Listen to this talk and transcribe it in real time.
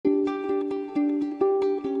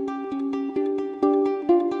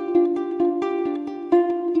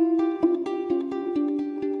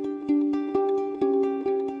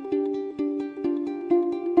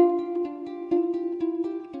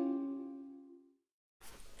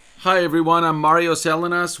Hi everyone, I'm Mario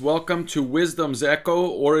Salinas. Welcome to Wisdom's Echo,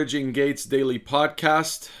 Origin Gates Daily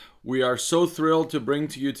Podcast. We are so thrilled to bring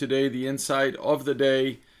to you today the insight of the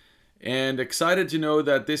day and excited to know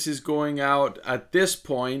that this is going out at this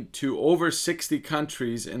point to over 60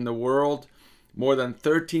 countries in the world, more than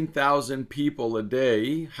 13,000 people a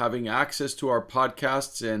day having access to our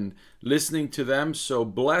podcasts and listening to them. So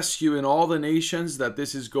bless you in all the nations that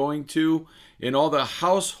this is going to, in all the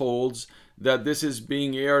households that this is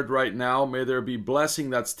being aired right now. May there be blessing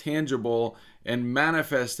that's tangible and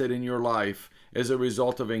manifested in your life as a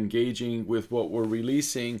result of engaging with what we're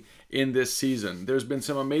releasing in this season. There's been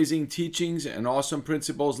some amazing teachings and awesome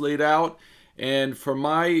principles laid out. And for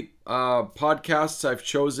my podcasts, I've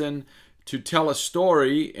chosen to tell a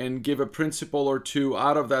story and give a principle or two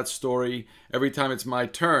out of that story every time it's my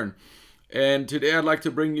turn. And today I'd like to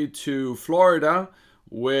bring you to Florida,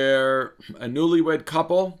 where a newlywed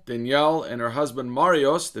couple, Danielle and her husband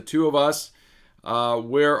Marios, the two of us,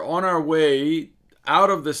 we're on our way out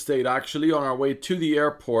of the state, actually, on our way to the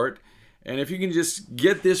airport. And if you can just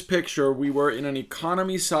get this picture, we were in an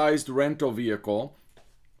economy-sized rental vehicle.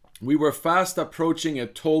 We were fast approaching a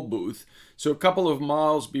toll booth. So a couple of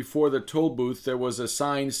miles before the toll booth, there was a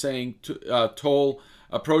sign saying toll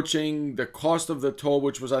approaching, the cost of the toll,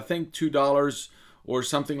 which was, I think, $2 or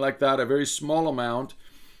something like that, a very small amount.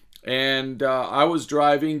 And I was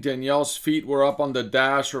driving. Danielle's feet were up on the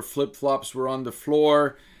dash. Her flip-flops were on the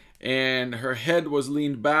floor. And her head was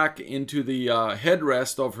leaned back into the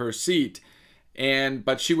headrest of her seat.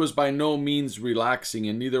 But she was by no means relaxing,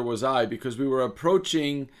 and neither was I, because we were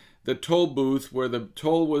approaching the toll booth where the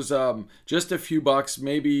toll was just a few bucks,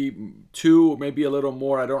 maybe two, maybe a little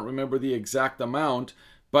more. I don't remember the exact amount,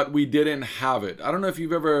 but we didn't have it. I don't know if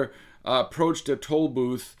you've ever approached a toll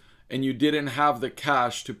booth and you didn't have the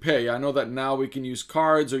cash to pay. I know that now we can use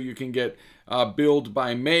cards or you can get billed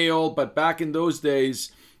by mail, but back in those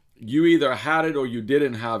days, you either had it or you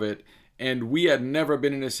didn't have it. And we had never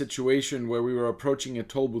been in a situation where we were approaching a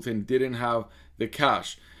toll booth and didn't have the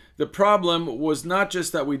cash. The problem was not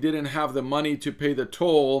just that we didn't have the money to pay the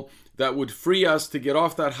toll that would free us to get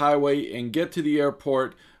off that highway and get to the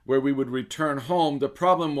airport where we would return home. The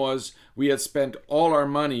problem was we had spent all our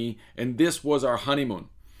money, and this was our honeymoon.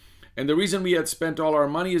 And the reason we had spent all our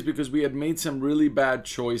money is because we had made some really bad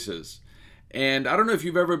choices. And I don't know if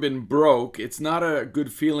you've ever been broke. It's not a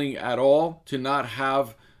good feeling at all to not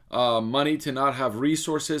have money, to not have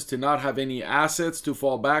resources, to not have any assets to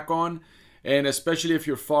fall back on, and especially if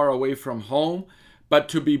you're far away from home. But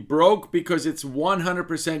to be broke because it's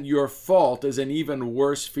 100% your fault is an even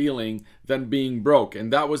worse feeling than being broke.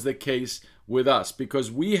 And that was the case with us, because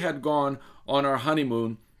we had gone on our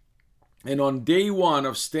honeymoon, and on day one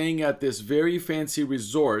of staying at this very fancy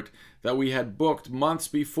resort that we had booked months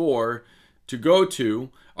before to go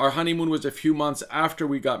to, our honeymoon was a few months after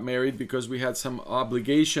we got married because we had some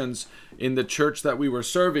obligations in the church that we were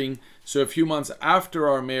serving. So a few months after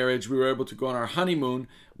our marriage, we were able to go on our honeymoon.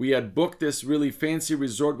 We had booked this really fancy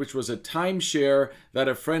resort, which was a timeshare that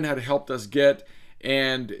a friend had helped us get.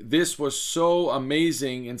 And this was so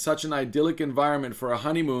amazing, in such an idyllic environment for a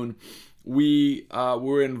honeymoon. We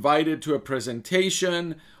were invited to a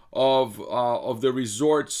presentation of the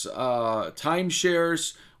resort's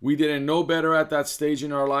timeshares. We didn't know better at that stage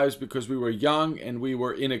in our lives because we were young and we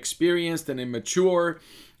were inexperienced and immature.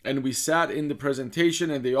 And we sat in the presentation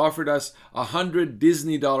and they offered us $100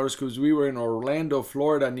 Disney because we were in Orlando,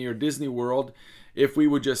 Florida, near Disney World, if we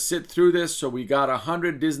would just sit through this. So we got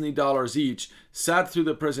 $100 Disney each, sat through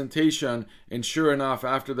the presentation, and sure enough,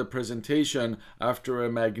 after the presentation, after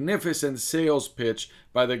a magnificent sales pitch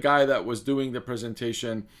by the guy that was doing the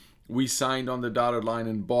presentation, we signed on the dotted line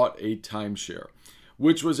and bought a timeshare,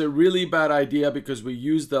 which was a really bad idea because we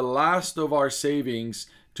used the last of our savings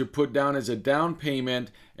to put down as a down payment,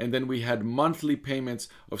 and then we had monthly payments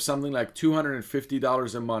of something like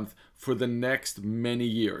 $250 a month for the next many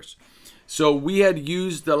years. So we had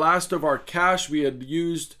used the last of our cash. We had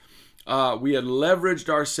leveraged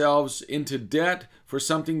ourselves into debt for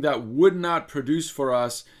something that would not produce for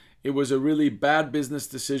us. It was a really bad business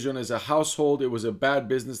decision as a household. It was a bad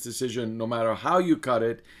business decision no matter how you cut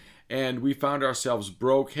it. And we found ourselves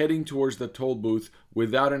broke, heading towards the toll booth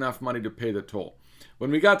without enough money to pay the toll. When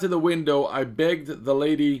we got to the window, I begged the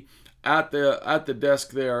lady at the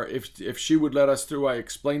desk there if she would let us through. I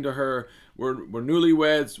explained to her, we're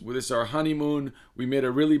newlyweds, this is our honeymoon, we made a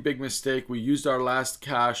really big mistake, we used our last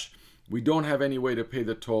cash, we don't have any way to pay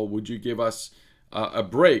the toll, would you give us a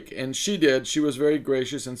break? And she did. She was very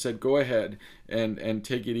gracious and said, go ahead and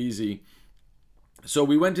take it easy. So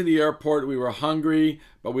we went to the airport, we were hungry,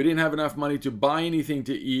 but we didn't have enough money to buy anything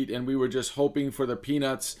to eat, and we were just hoping for the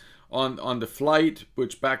peanuts on the flight,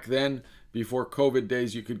 which back then, before COVID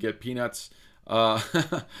days, you could get peanuts.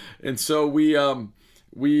 And so we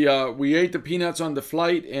ate the peanuts on the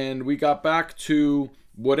flight, and we got back to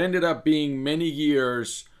what ended up being many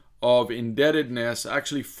years of indebtedness,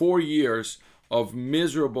 actually 4 years of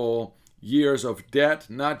miserable years of debt,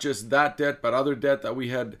 not just that debt, but other debt that we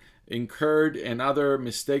had incurred and other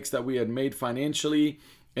mistakes that we had made financially.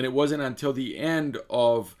 And it wasn't until the end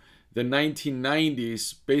of the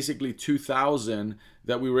 1990s, basically 2000,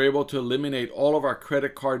 that we were able to eliminate all of our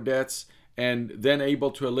credit card debts, and then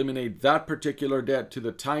able to eliminate that particular debt to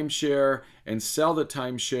the timeshare and sell the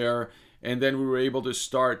timeshare, and then we were able to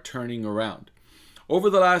start turning around. Over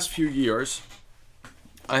the last few years,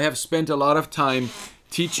 I have spent a lot of time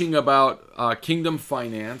teaching about kingdom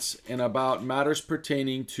finance and about matters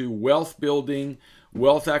pertaining to wealth building,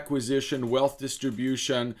 wealth acquisition, wealth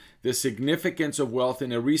distribution, the significance of wealth.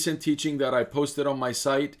 In a recent teaching that I posted on my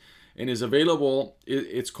site and is available,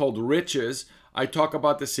 it's called Riches. I talk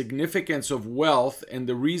about the significance of wealth and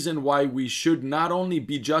the reason why we should not only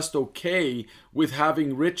be just okay with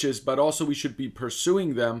having riches, but also we should be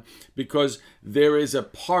pursuing them, because there is a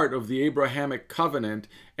part of the Abrahamic covenant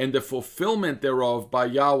and the fulfillment thereof by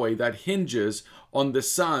Yahweh that hinges on the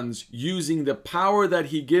sons using the power that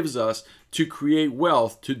he gives us to create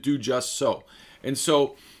wealth to do just so. And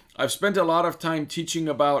so I've spent a lot of time teaching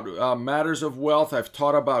about matters of wealth. I've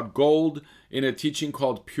taught about gold in a teaching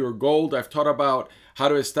called Pure Gold. I've taught about how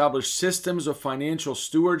to establish systems of financial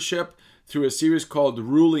stewardship through a series called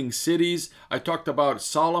Ruling Cities. I talked about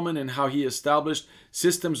Solomon and how he established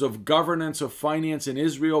systems of governance of finance in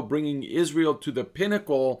Israel, bringing Israel to the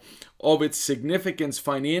pinnacle of its significance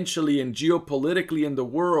financially and geopolitically in the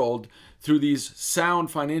world through these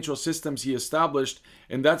sound financial systems he established.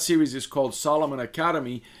 And that series is called Solomon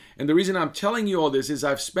Academy. And the reason I'm telling you all this is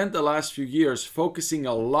I've spent the last few years focusing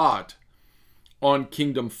a lot on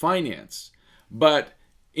kingdom finance. But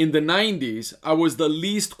in the 90s, I was the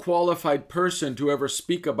least qualified person to ever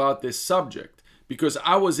speak about this subject because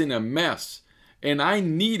I was in a mess and I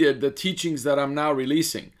needed the teachings that I'm now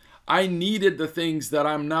releasing. I needed the things that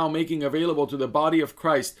I'm now making available to the body of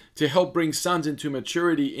Christ to help bring sons into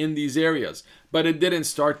maturity in these areas. But it didn't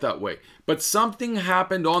start that way. But something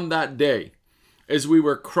happened on that day as we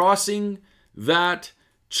were crossing that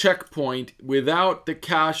checkpoint without the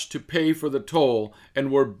cash to pay for the toll and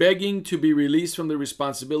were begging to be released from the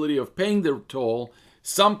responsibility of paying the toll.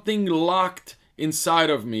 Something locked inside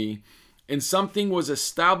of me and something was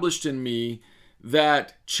established in me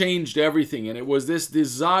that changed everything. And it was this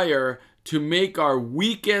desire to make our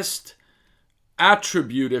weakest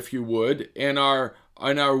attribute, if you would, and our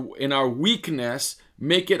weakness,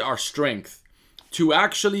 make it our strength. To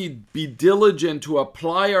actually be diligent, to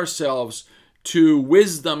apply ourselves to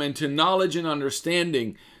wisdom and to knowledge and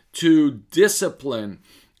understanding, to discipline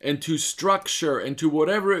and to structure and to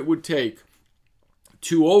whatever it would take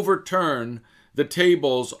to overturn the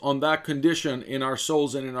tables on that condition in our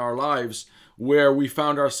souls and in our lives where we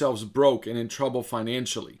found ourselves broke and in trouble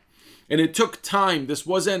financially. And it took time. This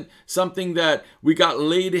wasn't something that we got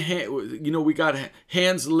we got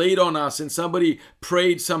hands laid on us and somebody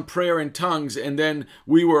prayed some prayer in tongues and then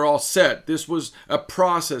we were all set. This was a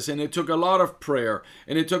process, and it took a lot of prayer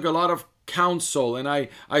and it took a lot of counsel. And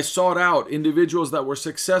I sought out individuals that were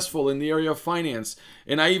successful in the area of finance,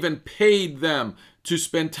 and I even paid them to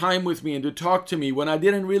spend time with me and to talk to me when I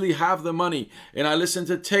didn't really have the money. And I listened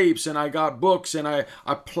to tapes and I got books and I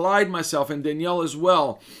applied myself, and Danielle as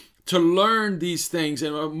well, to learn these things.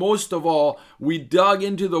 And most of all, we dug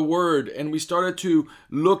into the word and we started to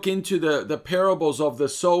look into the parables of the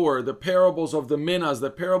sower, the parables of the minas,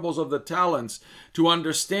 the parables of the talents, to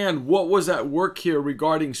understand what was at work here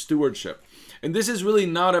regarding stewardship. And this is really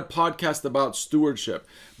not a podcast about stewardship,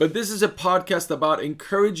 but this is a podcast about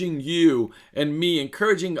encouraging you and me,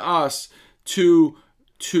 encouraging us to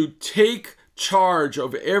take charge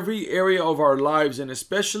of every area of our lives, and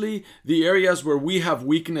especially the areas where we have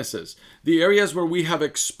weaknesses, the areas where we have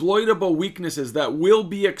exploitable weaknesses that will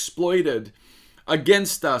be exploited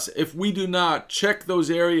against us if we do not check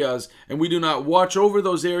those areas and we do not watch over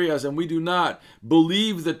those areas and we do not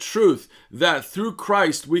believe the truth that through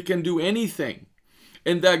Christ we can do anything.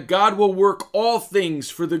 and that God will work all things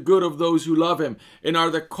for the good of those who love him and are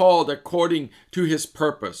the called according to his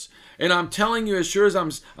purpose. And I'm telling you, as sure as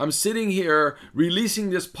I'm sitting here releasing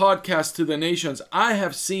this podcast to the nations, I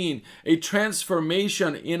have seen a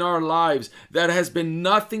transformation in our lives that has been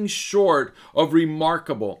nothing short of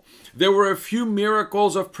remarkable. There were a few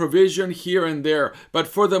miracles of provision here and there, but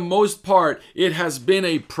for the most part, it has been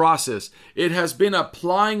a process. It has been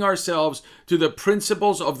applying ourselves to the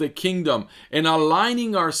principles of the kingdom and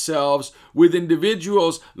aligning ourselves with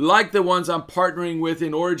individuals like the ones I'm partnering with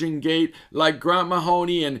in Origin Gate, like Grant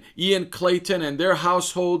Mahoney and Ian Clayton and their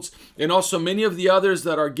households, and also many of the others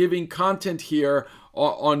that are giving content here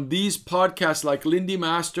on these podcasts, like Lindy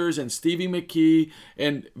Masters and Stevie McKee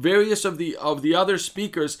and various of the other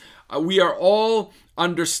speakers. We are all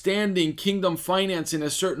understanding kingdom finance in a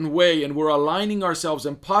certain way, and we're aligning ourselves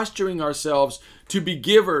and posturing ourselves to be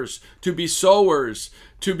givers, to be sowers,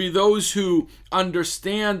 to be those who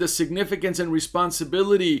understand the significance and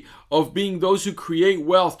responsibility of being those who create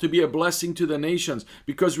wealth to be a blessing to the nations.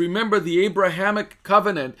 Because remember, the Abrahamic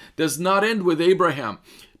covenant does not end with Abraham.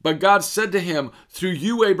 But God said to him, through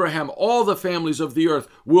you, Abraham, all the families of the earth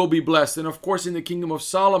will be blessed. And of course, in the kingdom of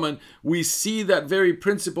Solomon, we see that very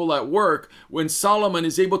principle at work when Solomon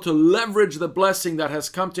is able to leverage the blessing that has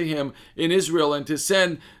come to him in Israel and to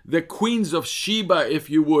send the queens of Sheba, if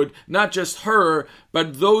you would, not just her,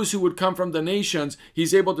 but those who would come from the nations.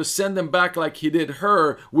 He's able to send them back like he did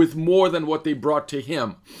her with more than what they brought to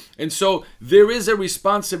him. And so there is a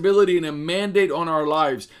responsibility and a mandate on our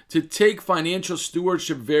lives to take financial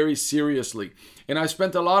stewardship very seriously. And I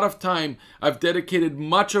spent a lot of time, I've dedicated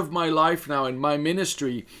much of my life now in my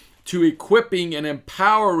ministry to equipping and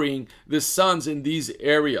empowering the sons in these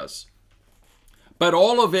areas. But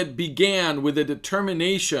all of it began with a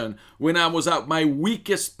determination when I was at my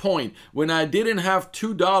weakest point, when I didn't have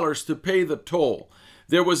 $2 to pay the toll.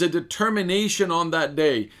 There was a determination on that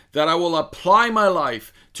day that I will apply my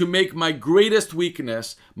life to make my greatest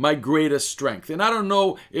weakness my greatest strength. And I don't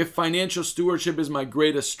know if financial stewardship is my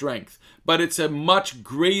greatest strength, but it's a much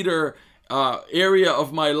greater area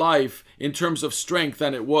of my life in terms of strength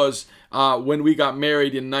than it was when we got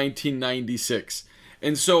married in 1996.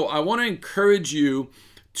 And so I want to encourage you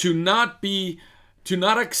to not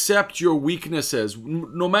accept your weaknesses,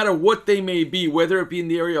 no matter what they may be, whether it be in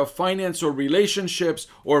the area of finance or relationships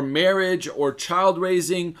or marriage or child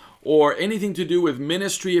raising or anything to do with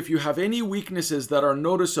ministry. If you have any weaknesses that are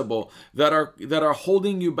noticeable, that are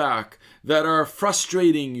holding you back, that are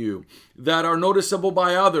frustrating you, that are noticeable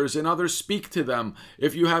by others and others speak to them,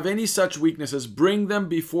 if you have any such weaknesses, bring them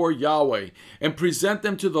before Yahweh and present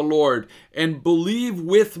them to the Lord and believe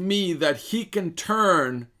with me that He can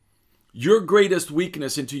turn your greatest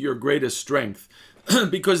weakness into your greatest strength.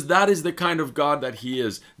 Because that is the kind of God that He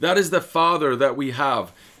is. That is the Father that we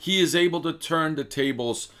have. He is able to turn the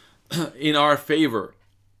tables in our favor.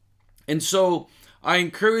 And so I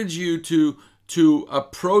encourage you to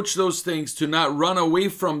approach those things, to not run away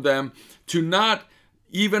from them, to not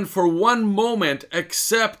even for one moment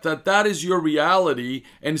accept that that is your reality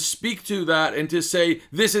and speak to that and to say,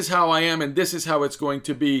 this is how I am and this is how it's going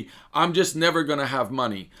to be. I'm just never going to have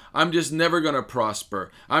money. I'm just never going to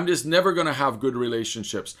prosper. I'm just never going to have good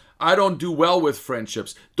relationships. I don't do well with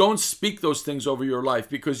friendships. Don't speak those things over your life,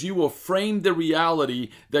 because you will frame the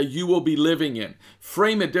reality that you will be living in.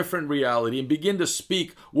 Frame a different reality and begin to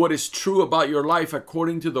speak what is true about your life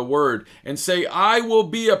according to the Word, and say, I will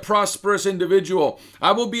be a prosperous individual.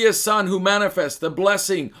 I will be a son who manifests the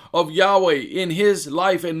blessing of Yahweh in his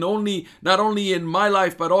life, and not only in my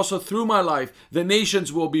life, but also through my life, the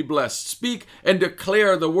nations will be blessed. Speak and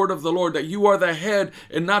declare the word of the Lord, that you are the head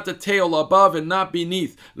and not the tail, above and not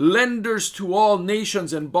beneath, lenders to all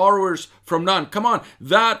nations and borrowers from none. Come on,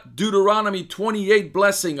 that Deuteronomy 28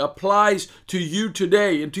 blessing applies to you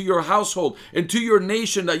today and to your household and to your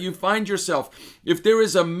nation that you find yourself. If there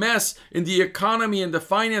is a mess in the economy and the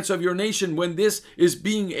finance of your nation when this is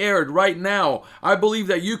being aired right now, I believe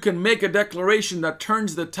that you can make a declaration that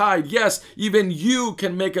turns the tide. Yes, even you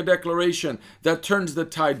can make a declaration that turns the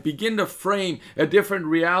tide. Begin to frame a different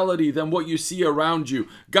reality than what you see around you.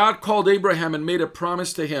 God called Abraham and made a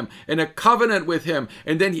promise to him and a covenant with him,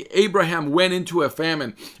 and then Abraham went into a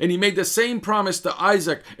famine. And he made the same promise to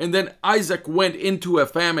Isaac, and then Isaac went into a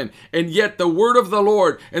famine. And yet the word of the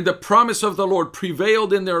Lord and the promise of the Lord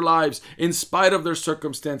prevailed in their lives in spite of their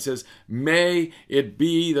circumstances. May it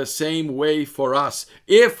be the same way for us.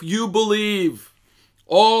 If you believe,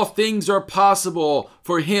 all things are possible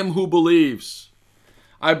for him who believes.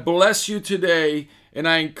 I bless you today, and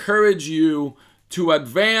I encourage you to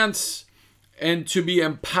advance and to be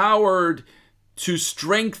empowered to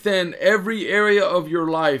strengthen every area of your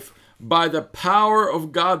life by the power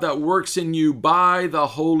of God that works in you by the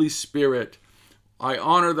Holy Spirit. I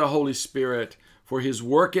honor the Holy Spirit for his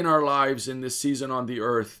work in our lives in this season on the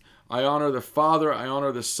earth. I honor the Father, I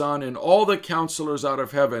honor the Son, and all the counselors out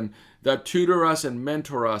of heaven that tutor us and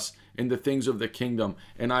mentor us in the things of the kingdom.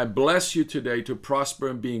 And I bless you today to prosper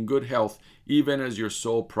and be in good health, even as your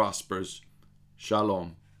soul prospers.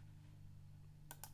 Shalom.